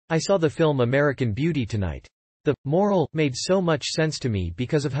I saw the film American Beauty tonight. The moral made so much sense to me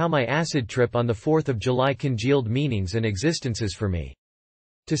because of how my acid trip on the 4th of July congealed meanings and existences for me.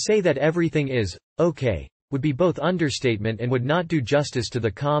 To say that everything is okay would be both understatement and would not do justice to the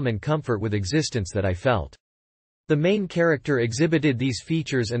calm and comfort with existence that I felt. The main character exhibited these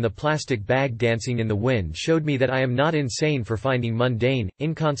features, and the plastic bag dancing in the wind showed me that I am not insane for finding mundane,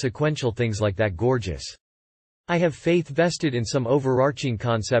 inconsequential things like that gorgeous. I have faith vested in some overarching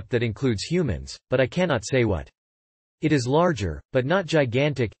concept that includes humans, but I cannot say what. It is larger, but not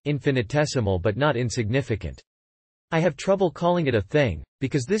gigantic, infinitesimal but not insignificant. I have trouble calling it a thing,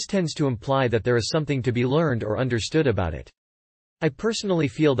 because this tends to imply that there is something to be learned or understood about it. I personally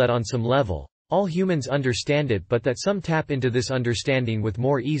feel that on some level, all humans understand it, but that some tap into this understanding with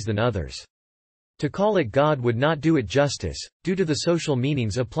more ease than others. To call it God would not do it justice, due to the social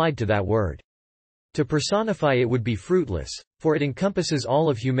meanings applied to that word. To personify it would be fruitless, for it encompasses all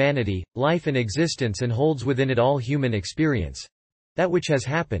of humanity, life and existence, and holds within it all human experience. That which has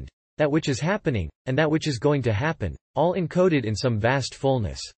happened, that which is happening, and that which is going to happen, all encoded in some vast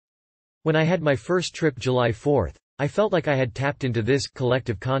fullness. When I had my first trip July 4th, I felt like I had tapped into this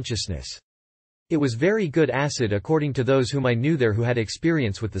collective consciousness. It was very good acid according to those whom I knew there who had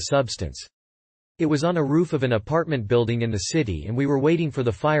experience with the substance. It was on a roof of an apartment building in the city, and we were waiting for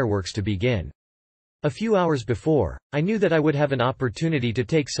the fireworks to begin. A few hours before, I knew that I would have an opportunity to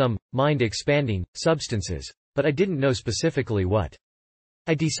take some mind-expanding substances, but I didn't know specifically what.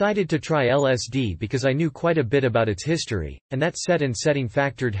 I decided to try LSD because I knew quite a bit about its history, and that set and setting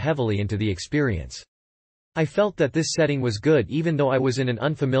factored heavily into the experience. I felt that this setting was good even though I was in an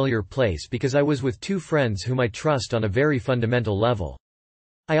unfamiliar place because I was with two friends whom I trust on a very fundamental level.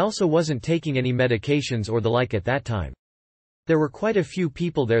 I also wasn't taking any medications or the like at that time. There were quite a few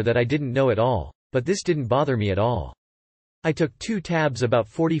people there that I didn't know at all, but this didn't bother me at all. I took 2 tabs about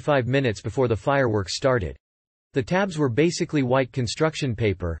 45 minutes before the fireworks started. The tabs were basically white construction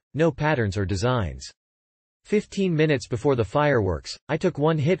paper, no patterns or designs. 15 minutes before the fireworks, I took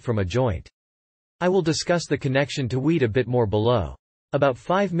 1 hit from a joint. I will discuss the connection to weed a bit more below. About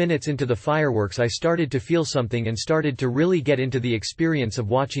 5 minutes into the fireworks I started to feel something and started to really get into the experience of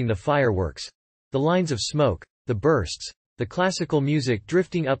watching the fireworks. The lines of smoke, the bursts, the classical music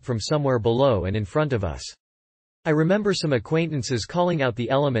drifting up from somewhere below and in front of us. I remember some acquaintances calling out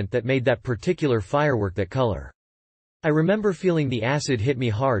the element that made that particular firework that color. I remember feeling the acid hit me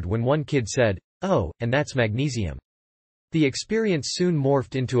hard when one kid said, "Oh, and that's magnesium." The experience soon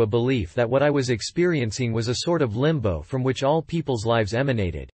morphed into a belief that what I was experiencing was a sort of limbo from which all people's lives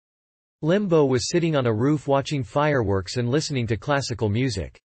emanated. Limbo was sitting on a roof watching fireworks and listening to classical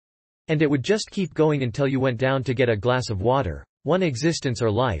music. And it would just keep going until you went down to get a glass of water, one existence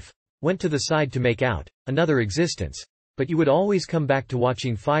or life, went to the side to make out another existence, but you would always come back to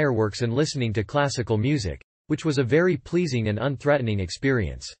watching fireworks and listening to classical music, which was a very pleasing and unthreatening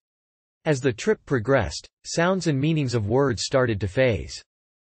experience. As the trip progressed, sounds and meanings of words started to phase.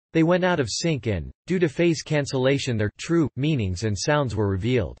 They went out of sync and, due to phase cancellation, their true meanings and sounds were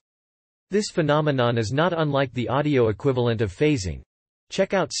revealed. This phenomenon is not unlike the audio equivalent of phasing.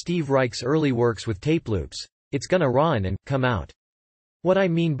 Check out Steve Reich's early works with tape loops. It's gonna run and come out. What I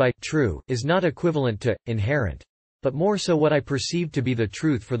mean by true is not equivalent to inherent, but more so what I perceive to be the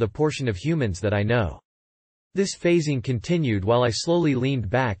truth for the portion of humans that I know. This phasing continued while I slowly leaned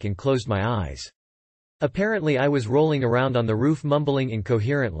back and closed my eyes. Apparently I was rolling around on the roof mumbling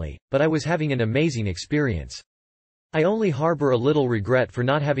incoherently, but I was having an amazing experience. I only harbor a little regret for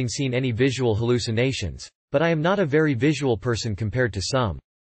not having seen any visual hallucinations, but I am not a very visual person compared to some.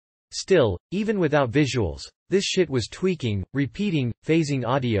 Still, even without visuals, this shit was tweaking, repeating, phasing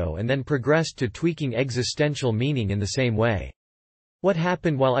audio and then progressed to tweaking existential meaning in the same way. What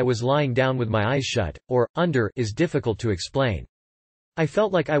happened while I was lying down with my eyes shut, or under, is difficult to explain. I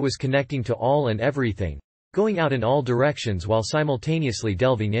felt like I was connecting to all and everything, going out in all directions while simultaneously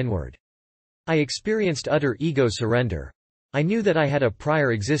delving inward. I experienced utter ego surrender. I knew that I had a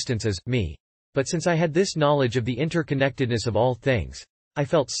prior existence as me. But since I had this knowledge of the interconnectedness of all things, I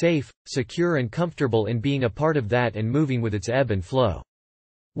felt safe, secure and comfortable in being a part of that and moving with its ebb and flow.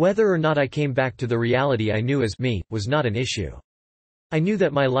 Whether or not I came back to the reality I knew as me, was not an issue. I knew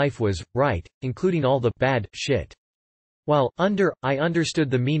that my life was right, including all the bad shit. While under, I understood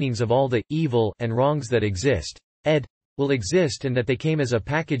the meanings of all the evil and wrongs that exist, will exist, and that they came as a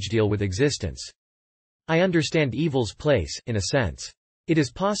package deal with existence. I understand evil's place, in a sense. It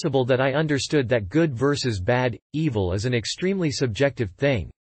is possible that I understood that good versus bad, evil is an extremely subjective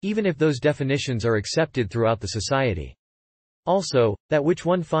thing, even if those definitions are accepted throughout the society. Also, that which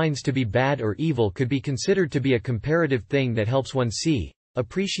one finds to be bad or evil could be considered to be a comparative thing that helps one see,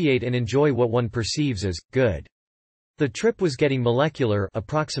 appreciate and enjoy what one perceives as good. The trip was getting molecular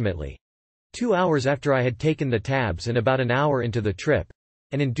approximately 2 hours after I had taken the tabs and about an hour into the trip,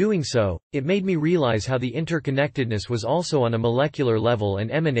 and in doing so, it made me realize how the interconnectedness was also on a molecular level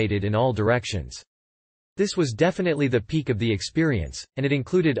and emanated in all directions. This was definitely the peak of the experience, and it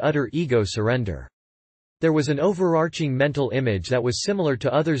included utter ego surrender. There was an overarching mental image that was similar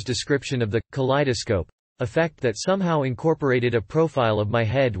to others' description of the kaleidoscope effect that somehow incorporated a profile of my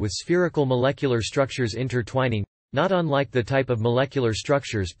head with spherical molecular structures intertwining, not unlike the type of molecular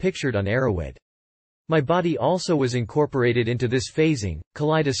structures pictured on Erowid. My body also was incorporated into this phasing,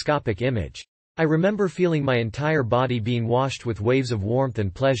 kaleidoscopic image. I remember feeling my entire body being washed with waves of warmth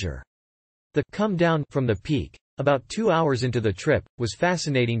and pleasure. The come down from the peak, about 2 hours into the trip, was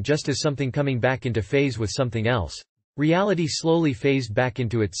fascinating just as something coming back into phase with something else. Reality slowly phased back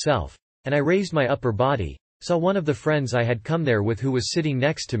into itself, and I raised my upper body, saw one of the friends I had come there with who was sitting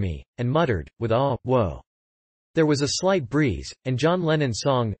next to me, and muttered, with awe, "Whoa." There was a slight breeze, and John Lennon's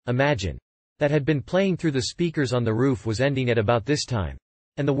song, Imagine, that had been playing through the speakers on the roof was ending at about this time.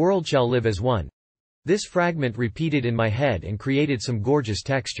 And the world shall live as one. This fragment repeated in my head and created some gorgeous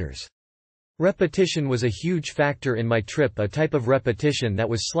textures. Repetition was a huge factor in my trip, a type of repetition that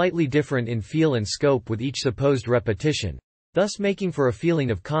was slightly different in feel and scope with each supposed repetition, thus making for a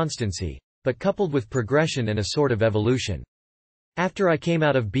feeling of constancy, but coupled with progression and a sort of evolution. After I came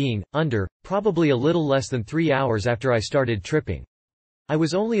out of being, under, probably a little less than 3 hours after I started tripping, I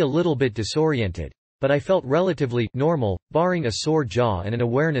was only a little bit disoriented, but I felt relatively normal, barring a sore jaw and an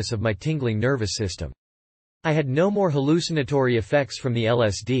awareness of my tingling nervous system. I had no more hallucinatory effects from the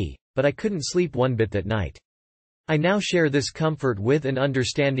LSD, but I couldn't sleep one bit that night. I now share this comfort with and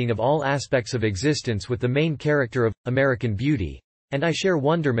understanding of all aspects of existence with the main character of American Beauty, and I share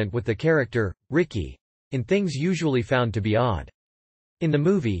wonderment with the character, Ricky, in things usually found to be odd. In the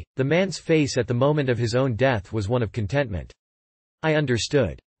movie, the man's face at the moment of his own death was one of contentment. I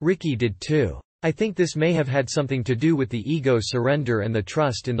understood. Ricky did too. I think this may have had something to do with the ego surrender and the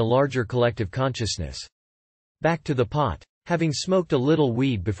trust in the larger collective consciousness. Back to the pot. Having smoked a little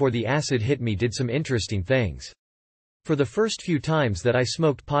weed before the acid hit me did some interesting things. For the first few times that I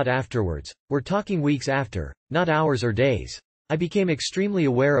smoked pot afterwards, we're talking weeks after, not hours or days, I became extremely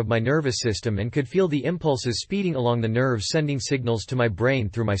aware of my nervous system and could feel the impulses speeding along the nerves sending signals to my brain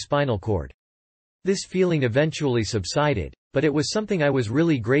through my spinal cord. This feeling eventually subsided, but it was something I was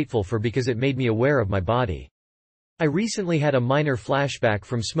really grateful for because it made me aware of my body. I recently had a minor flashback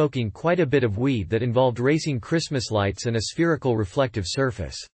from smoking quite a bit of weed that involved racing Christmas lights and a spherical reflective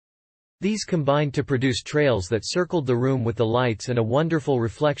surface. These combined to produce trails that circled the room with the lights and a wonderful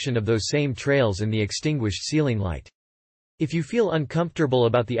reflection of those same trails in the extinguished ceiling light. If you feel uncomfortable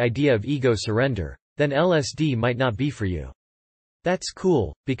about the idea of ego surrender, then LSD might not be for you. That's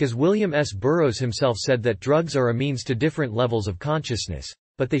cool, because William S. Burroughs himself said that drugs are a means to different levels of consciousness,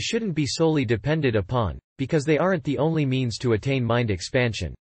 but they shouldn't be solely depended upon, because they aren't the only means to attain mind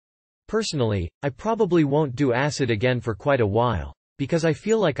expansion. Personally, I probably won't do acid again for quite a while, because I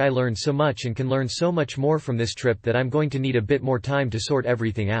feel like I learned so much and can learn so much more from this trip that I'm going to need a bit more time to sort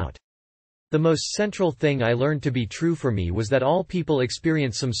everything out. The most central thing I learned to be true for me was that all people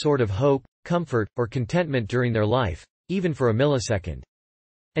experience some sort of hope, comfort, or contentment during their life, even for a millisecond.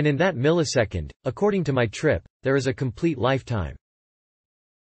 And in that millisecond, according to my trip, there is a complete lifetime.